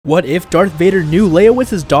What if Darth Vader knew Leia was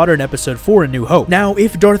his daughter in episode 4 A New Hope? Now,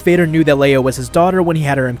 if Darth Vader knew that Leia was his daughter when he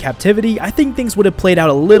had her in captivity, I think things would have played out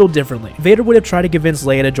a little differently. Vader would have tried to convince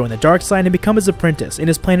Leia to join the dark side and become his apprentice in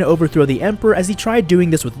his plan to overthrow the Emperor, as he tried doing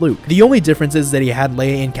this with Luke. The only difference is that he had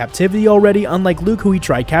Leia in captivity already, unlike Luke, who he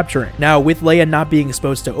tried capturing. Now, with Leia not being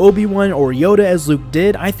exposed to Obi-Wan or Yoda as Luke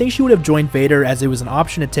did, I think she would have joined Vader, as it was an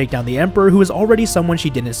option to take down the Emperor, who was already someone she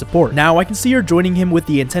didn't support. Now, I can see her joining him with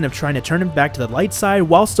the intent of trying to turn him back to the light side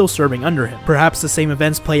while still serving under him. Perhaps the same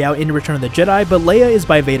events play out in Return of the Jedi, but Leia is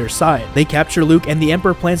by Vader's side. They capture Luke and the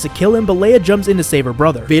Emperor plans to kill him, but Leia jumps in to save her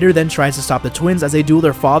brother. Vader then tries to stop the twins as they duel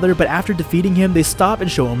their father, but after defeating him, they stop and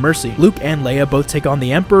show him mercy. Luke and Leia both take on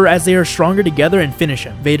the Emperor as they are stronger together and finish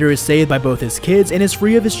him. Vader is saved by both his kids and is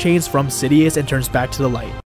free of his chains from Sidious and turns back to the light.